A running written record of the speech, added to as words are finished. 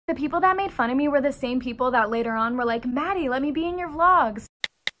The people that made fun of me were the same people that later on were like, Maddie, let me be in your vlogs.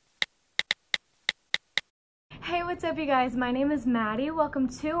 Hey, what's up you guys? My name is Maddie. Welcome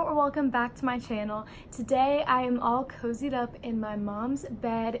to or welcome back to my channel. Today I am all cozied up in my mom's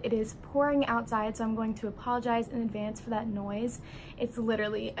bed. It is pouring outside, so I'm going to apologize in advance for that noise. It's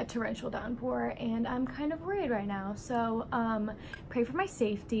literally a torrential downpour and I'm kind of worried right now. So pray for my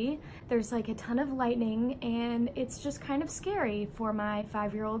safety. There's like a ton of lightning and it's just kind of scary for my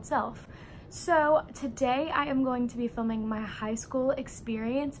 5-year-old self. So today I am going to be filming my high school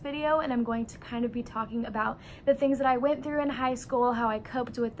experience video, and I'm going to kind of be talking about the things that I went through in high school, how I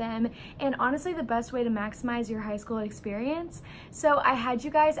coped with them, and honestly the best way to maximize your high school experience. So I had you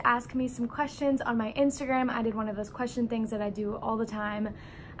guys ask me some questions on my Instagram. I did one of those question things that I do all the time.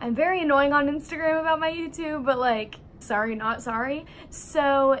 I'm very annoying on Instagram about my YouTube, but like, sorry, not sorry.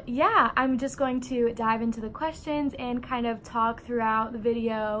 So yeah, I'm just going to dive into the questions and kind of talk throughout the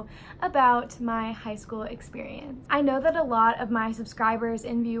video about my high school experience. I know that a lot of my subscribers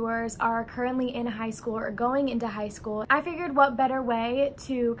and viewers are currently in high school or going into high school. I figured what better way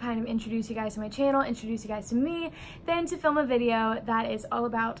to kind of introduce you guys to my channel, introduce you guys to me, than to film a video that is all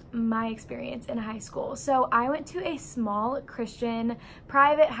about my experience in high school. So I went to a small Christian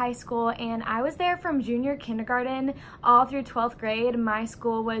private high school and I was there from junior kindergarten all through 12th grade. My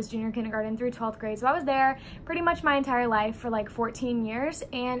school was junior kindergarten through 12th grade, so I was there pretty much my entire life for like 14 years,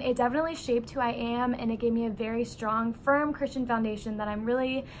 and it definitely shaped who I am, and it gave me a very strong, firm Christian foundation that I'm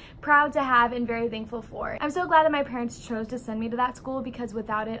really proud to have and very thankful for. I'm so glad that my parents chose to send me to that school, because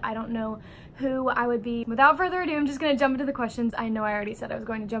without it, I don't know who I would be. Without further ado, I'm just gonna jump into the questions. I know I already said I was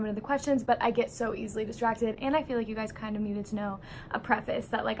going to jump into the questions, but I get so easily distracted, and I feel like you guys kind of needed to know a preface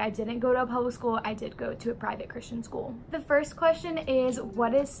that like I didn't go to a public school, I did go to a private Christian school. The first question is,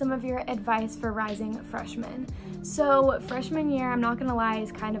 what is some of your advice for rising freshmen? So freshman year, I'm not gonna lie,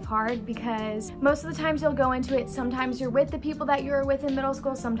 is kind of hard because most of the times you'll go into it, sometimes you're with the people that you were with in middle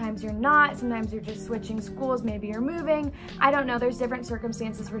school, sometimes you're not, sometimes you're just switching schools, maybe you're moving. I don't know, there's different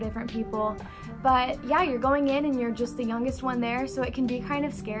circumstances for different people. But yeah, you're going in and you're just the youngest one there, so it can be kind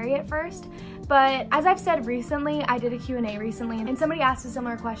of scary at first. But as I've said recently, I did a Q&A recently and somebody asked a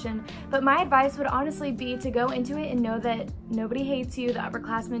similar question, but my advice would honestly be to go into it and know that nobody hates you, the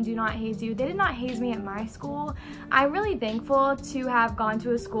upperclassmen do not hate you. They did not haze me at my school. I'm really thankful to have gone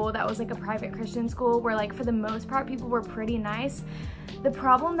to a school that was like a private Christian school where like for the most part people were pretty nice. The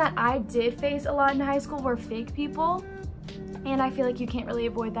problem that I did face a lot in high school were fake people. And I feel like you can't really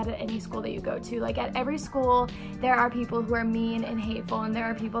avoid that at any school that you go to. Like at every school, there are people who are mean and hateful, and there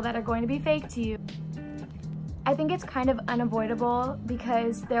are people that are going to be fake to you. I think it's kind of unavoidable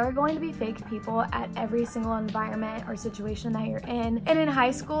because there are going to be fake people at every single environment or situation that you're in. And in high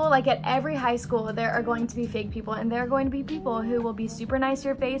school, like at every high school, there are going to be fake people, and there are going to be people who will be super nice to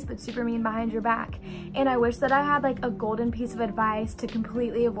your face but super mean behind your back. And I wish that I had like a golden piece of advice to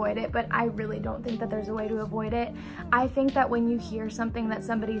completely avoid it, but I really don't think that there's a way to avoid it. I think that when you hear something that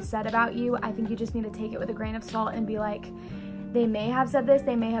somebody said about you, I think you just need to take it with a grain of salt and be like, they may have said this,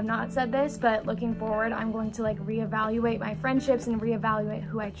 they may have not said this, but looking forward, I'm going to like reevaluate my friendships and reevaluate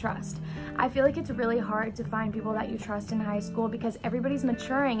who I trust. I feel like it's really hard to find people that you trust in high school because everybody's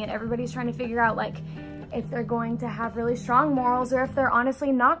maturing and everybody's trying to figure out like if they're going to have really strong morals or if they're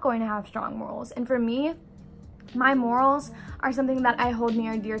honestly not going to have strong morals. And for me, my morals are something that I hold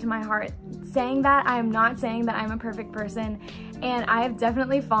near and dear to my heart. Saying that, I am not saying that I'm a perfect person, and I have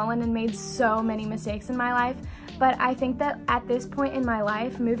definitely fallen and made so many mistakes in my life, but I think that at this point in my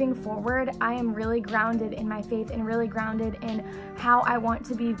life, moving forward, I am really grounded in my faith and really grounded in how I want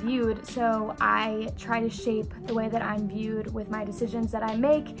to be viewed, so I try to shape the way that I'm viewed with my decisions that I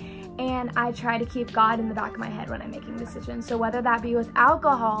make, and I try to keep God in the back of my head when I'm making decisions. So whether that be with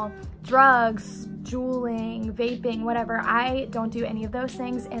alcohol, drugs, juuling, vaping, whatever, I don't do any of those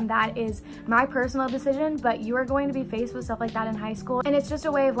things, and that is my personal decision. But you are going to be faced with stuff like that in high school, and it's just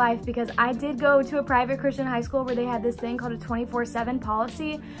a way of life, because I did go to a private Christian high school where they had this thing called a 24/7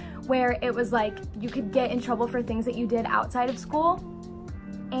 policy, where it was like you could get in trouble for things that you did outside of school.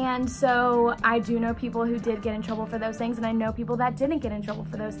 And so I do know people who did get in trouble for those things, and I know people that didn't get in trouble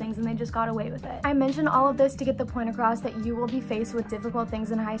for those things and they just got away with it. I mentioned all of this to get the point across that you will be faced with difficult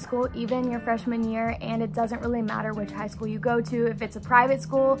things in high school, even your freshman year, and it doesn't really matter which high school you go to, if it's a private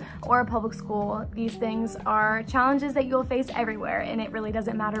school or a public school. These things are challenges that you'll face everywhere, and it really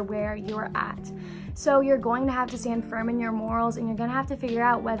doesn't matter where you're at. So you're going to have to stand firm in your morals, and you're going to have to figure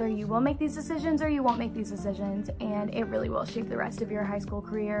out whether you will make these decisions or you won't make these decisions, and it really will shape the rest of your high school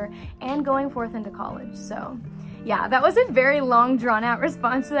career and going forth into college. So Yeah, that was a very long, drawn-out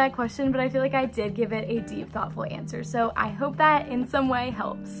response to that question, but I feel like I did give it a deep, thoughtful answer, so I hope that in some way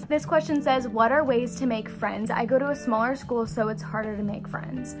helps. This question says, what are ways to make friends? I go to a smaller school, so it's harder to make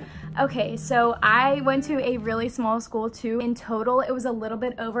friends. Okay, so I went to a really small school too. In total, it was a little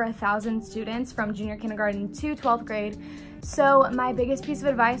bit over 1,000 students from junior kindergarten to 12th grade. So my biggest piece of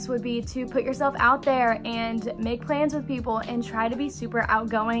advice would be to put yourself out there and make plans with people and try to be super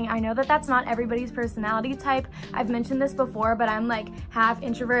outgoing. I know that that's not everybody's personality type. I've mentioned this before, but I'm like half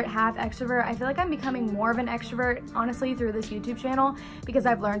introvert, half extrovert. I feel like I'm becoming more of an extrovert, honestly, through this YouTube channel, because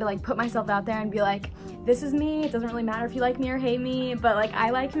I've learned to like put myself out there and be like, this is me. It doesn't really matter if you like me or hate me, but like I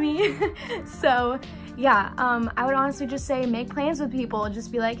like me. So yeah, I would honestly just say make plans with people.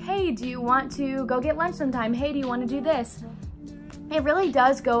 Just be like, hey, do you want to go get lunch sometime? Hey, do you want to do this? It really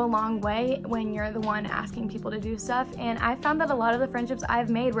does go a long way when you're the one asking people to do stuff, and I found that a lot of the friendships I've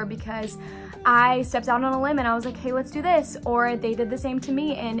made were because I stepped out on a limb and I was like, hey, let's do this, or they did the same to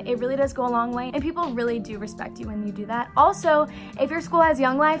me, and it really does go a long way, and people really do respect you when you do that. Also, if your school has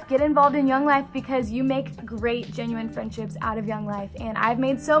Young Life, get involved in Young Life because you make great, genuine friendships out of Young Life, and I've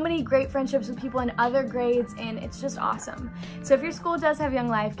made so many great friendships with people in other grades, and it's just awesome. So if your school does have Young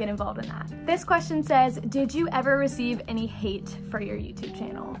Life, get involved in that. This question says, did you ever receive any hate for your YouTube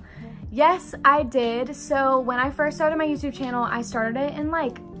channel? Yes, I did. So when I first started my YouTube channel, I started it in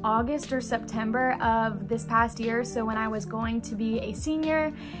like August or September of this past year, so when I was going to be a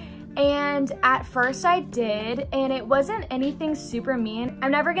senior. And at first I did, and it wasn't anything super mean.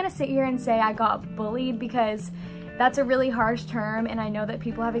 I'm never gonna sit here and say I got bullied because that's a really harsh term, and I know that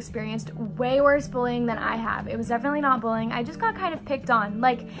people have experienced way worse bullying than I have. It was definitely not bullying. I just got kind of picked on.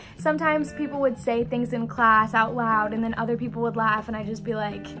 Like, sometimes people would say things in class out loud, and then other people would laugh, and I'd just be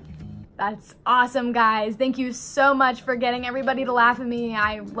like, that's awesome, guys. Thank you so much for getting everybody to laugh at me.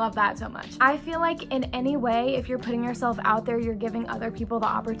 I love that so much. I feel like in any way, if you're putting yourself out there, you're giving other people the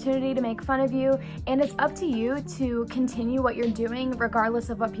opportunity to make fun of you, and it's up to you to continue what you're doing regardless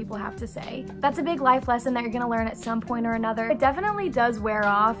of what people have to say. That's a big life lesson that you're gonna learn at some point or another. It definitely does wear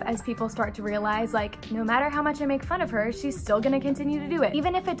off as people start to realize, like, no matter how much I make fun of her, she's still gonna continue to do it.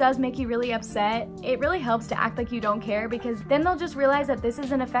 Even if it does make you really upset, it really helps to act like you don't care, because then they'll just realize that this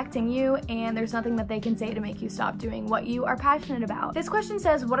isn't affecting you, and there's nothing that they can say to make you stop doing what you are passionate about. This question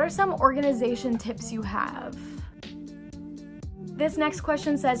says, what are some organization tips you have? This next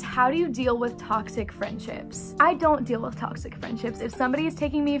question says, how do you deal with toxic friendships? I don't deal with toxic friendships. If somebody is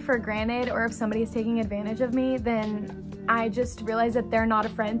taking me for granted, or if somebody is taking advantage of me, then I just realize that they're not a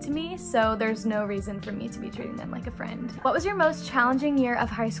friend to me, so there's no reason for me to be treating them like a friend. What was your most challenging year of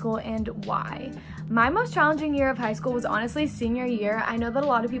high school and why? My most challenging year of high school was honestly senior year. I know that a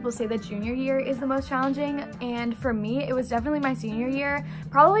lot of people say that junior year is the most challenging, and for me, it was definitely my senior year,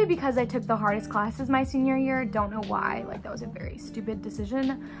 probably because I took the hardest classes my senior year. Don't know why, like that was a very stupid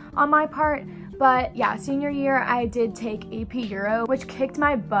decision on my part, but yeah, senior year I did take AP Euro, which kicked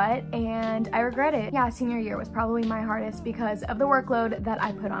my butt, and I regret it. Yeah, senior year was probably my hardest because of the workload that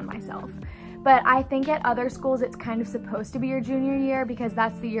I put on myself. But I think at other schools it's kind of supposed to be your junior year because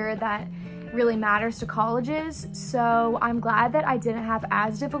that's the year that really matters to colleges, so I'm glad that I didn't have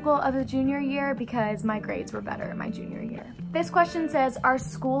as difficult of a junior year because my grades were better my junior year. This question says, are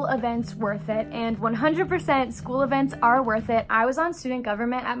school events worth it? And 100% school events are worth it. I was on student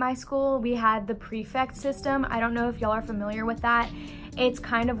government at my school. We had the prefect system. I don't know if y'all are familiar with that. It's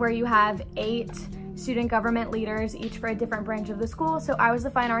kind of where you have 8 student government leaders, each for a different branch of the school. So I was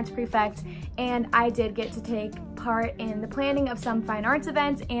the fine arts prefect, and I did get to take part in the planning of some fine arts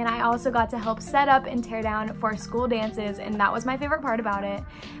events, and I also got to help set up and tear down for school dances, and that was my favorite part about it.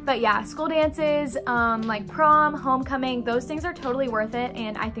 But yeah, school dances, like prom, homecoming, those things are totally worth it,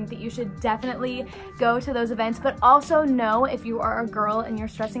 and I think that you should definitely go to those events. But also know, if you are a girl and you're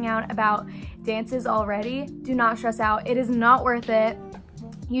stressing out about dances already, do not stress out. It is not worth it.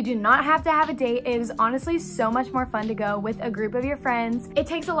 You do not have to have a date. It is honestly so much more fun to go with a group of your friends. It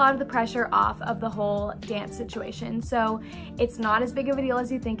takes a lot of the pressure off of the whole dance situation, so it's not as big of a deal as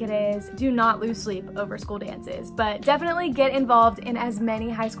you think it is. Do not lose sleep over school dances, but definitely get involved in as many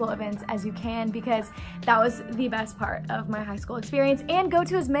high school events as you can, because that was the best part of my high school experience. And go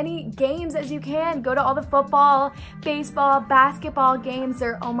to as many games as you can. Go to all the football, baseball, basketball games.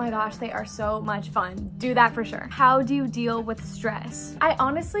 They're, oh my gosh, they are so much fun. Do that for sure. How do you deal with stress? I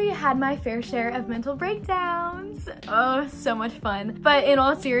honestly had my fair share of mental breakdowns. Oh, so much fun. But in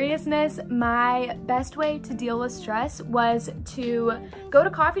all seriousness, my best way to deal with stress was to go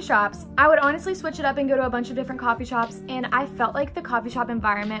to coffee shops. I would honestly switch it up and go to a bunch of different coffee shops, and I felt like the coffee shop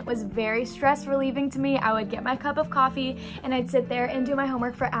environment was very stress relieving to me. I would get my cup of coffee and I'd sit there and do my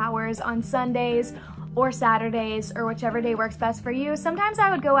homework for hours on Sundays, or Saturdays or whichever day works best for you. Sometimes I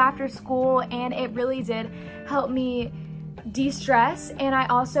would go after school, and it really did help me de-stress. And I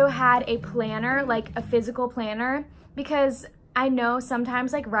also had a planner, like a physical planner, because I know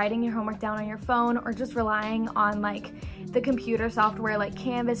sometimes like writing your homework down on your phone or just relying on like the computer software like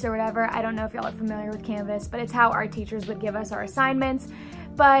Canvas or whatever. I don't know if y'all are familiar with Canvas, but it's how our teachers would give us our assignments.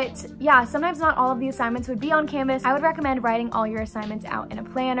 But yeah, sometimes not all of the assignments would be on Canvas. I would recommend writing all your assignments out in a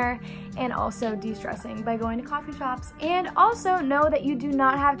planner, and also de-stressing by going to coffee shops. And also know that you do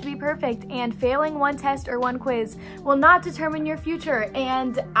not have to be perfect, and failing one test or one quiz will not determine your future.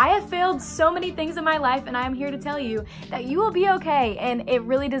 And I have failed so many things in my life, and I'm here to tell you that you will be okay, and it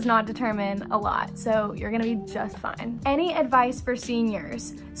really does not determine a lot. So you're gonna be just fine. Any advice for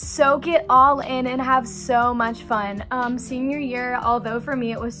seniors? Soak it all in and have so much fun. Senior year, although for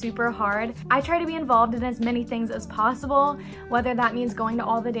me it was super hard, I try to be involved in as many things as possible, whether that means going to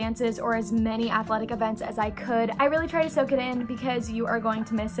all the dances or as many athletic events as I could. I really try to soak it in because you are going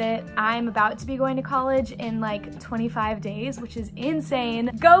to miss it. I'm about to be going to college in like 25 days, which is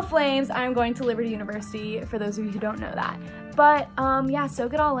insane. Go Flames! I'm going to Liberty University, for those of you who don't know that. But yeah,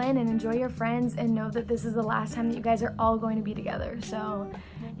 soak it all in and enjoy your friends, and know that this is the last time that you guys are all going to be together. So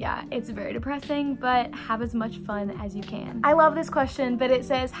yeah, it's very depressing, but have as much fun as you can. I love this question, but it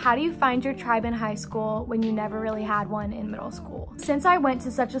says, how do you find your tribe in high school when you never really had one in middle school? Since I went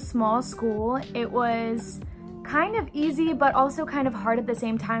to such a small school, it was kind of easy, but also kind of hard at the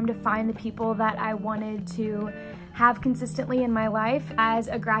same time to find the people that I wanted to have consistently in my life as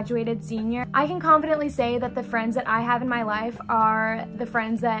a graduated senior. I can confidently say that the friends that I have in my life are the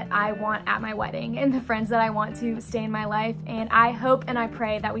friends that I want at my wedding, and the friends that I want to stay in my life, and I hope and I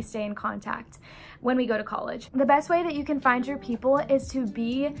pray that we stay in contact when we go to college. The best way that you can find your people is to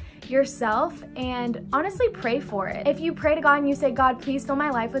be yourself, and honestly pray for it. If you pray to God and you say, God, please fill my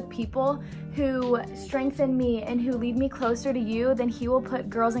life with people who strengthen me and who lead me closer to you, then He will put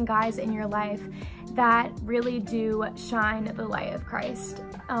girls and guys in your life that really do shine the light of Christ.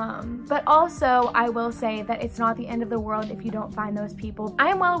 But also, I will say that it's not the end of the world if you don't find those people. I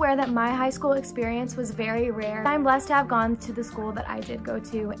am well aware that my high school experience was very rare. I'm blessed to have gone to the school that I did go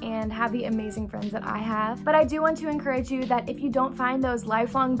to and have the amazing friends that I have. But I do want to encourage you that if you don't find those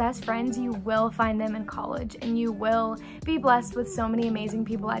lifelong best friends, you will find them in college, and you will be blessed with so many amazing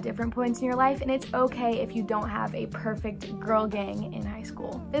people at different points in your life, and it's okay if you don't have a perfect girl gang in high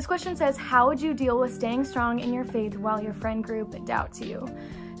school. This question says, how would you deal with staying strong in your faith while your friend group doubts you?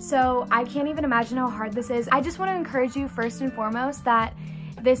 So I can't even imagine how hard this is. I just want to encourage you first and foremost that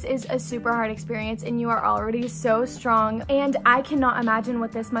this is a super hard experience, and you are already so strong, and I cannot imagine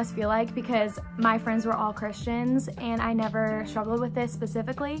what this must feel like because my friends were all Christians and I never struggled with this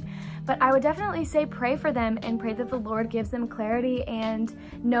specifically. But I would definitely say pray for them and pray that the Lord gives them clarity, and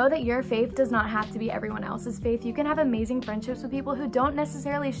know that your faith does not have to be everyone else's faith. You can have amazing friendships with people who don't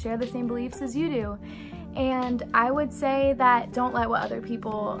necessarily share the same beliefs as you do. And I would say that don't let what other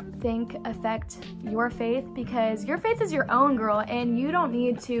people think affect your faith, because your faith is your own, girl, and you don't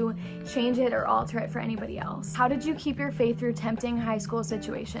need to change it or alter it for anybody else. How did you keep your faith through tempting high school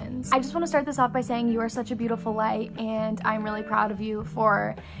situations? I just want to start this off by saying you are such a beautiful light, and I'm really proud of you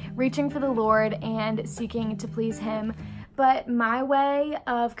for reaching for the Lord and seeking to please Him. But my way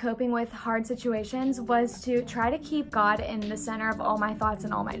of coping with hard situations was to try to keep God in the center of all my thoughts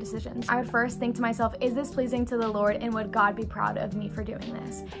and all my decisions. I would first think to myself, is this pleasing to the Lord, and would God be proud of me for doing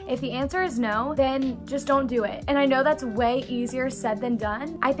this? If the answer is no, then just don't do it. And I know that's way easier said than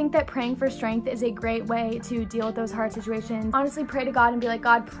done. I think that praying for strength is a great way to deal with those hard situations. Honestly, pray to God and be like,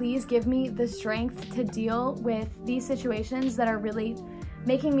 God, please give me the strength to deal with these situations that are really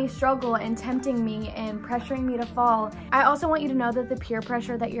making me struggle and tempting me and pressuring me to fall. I also want you to know that the peer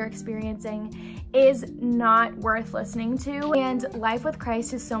pressure that you're experiencing is not worth listening to, and life with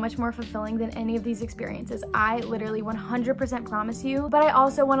Christ is so much more fulfilling than any of these experiences. I literally 100% promise you. But I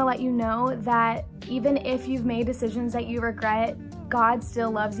also want to let you know that even if you've made decisions that you regret, God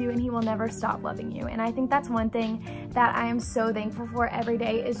still loves you, and He will never stop loving you. And I think that's one thing that I am so thankful for every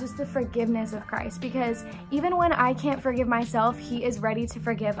day, is just the forgiveness of Christ, because even when I can't forgive myself, He is ready to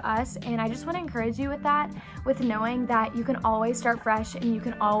forgive us. And I just want to encourage you with that, with knowing that you can always start fresh and you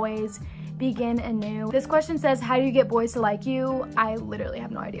can always begin anew. This question says, how do you get boys to like you? I literally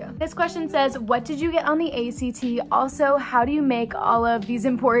have no idea. This question says, what did you get on the ACT? Also, how do you make all of these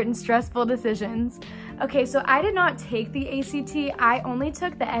important, stressful decisions? Okay, so I did not take the ACT. I only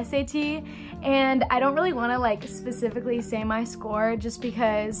took the SAT, and I don't really want to like specifically say my score just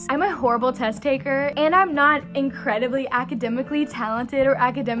because I'm a horrible test taker and I'm not incredibly academically talented or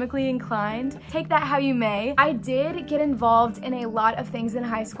academically inclined. Take that how you may. I did get involved in a lot of things in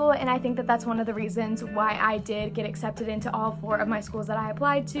high school, and I think that that's one of the reasons why I did get accepted into all 4 of my schools that I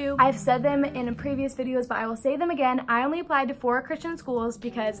applied to. I've said them in previous videos, but I will say them again. I only applied to 4 Christian schools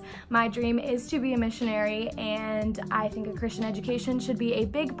because my dream is to be a missionary, and I think a Christian education should be a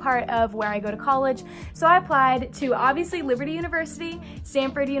big part of where I go to college. So I applied to obviously Liberty University,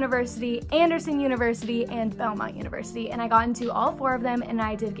 Stanford University, Anderson University, and Belmont University, and I got into all 4 of them, and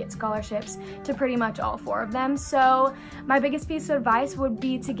I did get scholarships to pretty much all 4 of them. So my biggest piece of advice would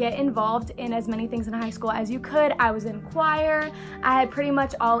be to get involved in as many things in high school as you could. I was in choir. I had pretty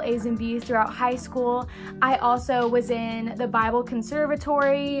much all A's and B's throughout high school. I also was in the Bible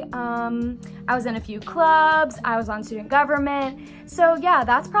Conservatory. I was in a few clubs. I was on student government. So yeah,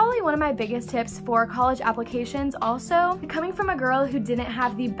 that's probably one of my biggest tips for college applications. Also, coming from a girl who didn't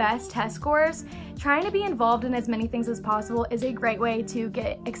have the best test scores, trying to be involved in as many things as possible is a great way to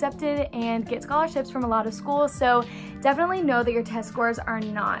get accepted and get scholarships from a lot of schools. So definitely know that your test scores are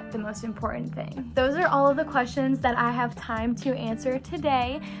not the most important thing. Those are all of the questions that I have time to answer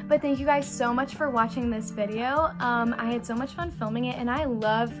today, but thank you guys so much for watching this video. I had so much fun filming it, and I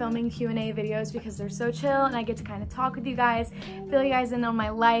love filming Q&A videos because they're so chill and I get to kind of talk with you guys, fill you guys in on my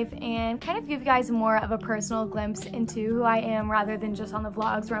life, and kind of give you guys more of a personal glimpse into who I am rather than just on the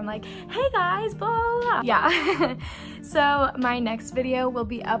vlogs where I'm like, hey guys, blah, blah, blah. Yeah. So my next video will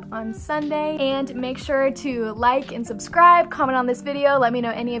be up on Sunday, and make sure to like and subscribe, comment on this video, let me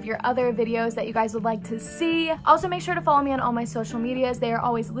know any of your other videos that you guys would like to see. Also make sure to follow me on all my social medias. They are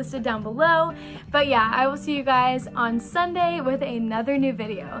always listed down below. But yeah, I will see you guys on Sunday with another new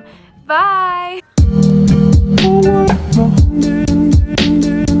video. Bye!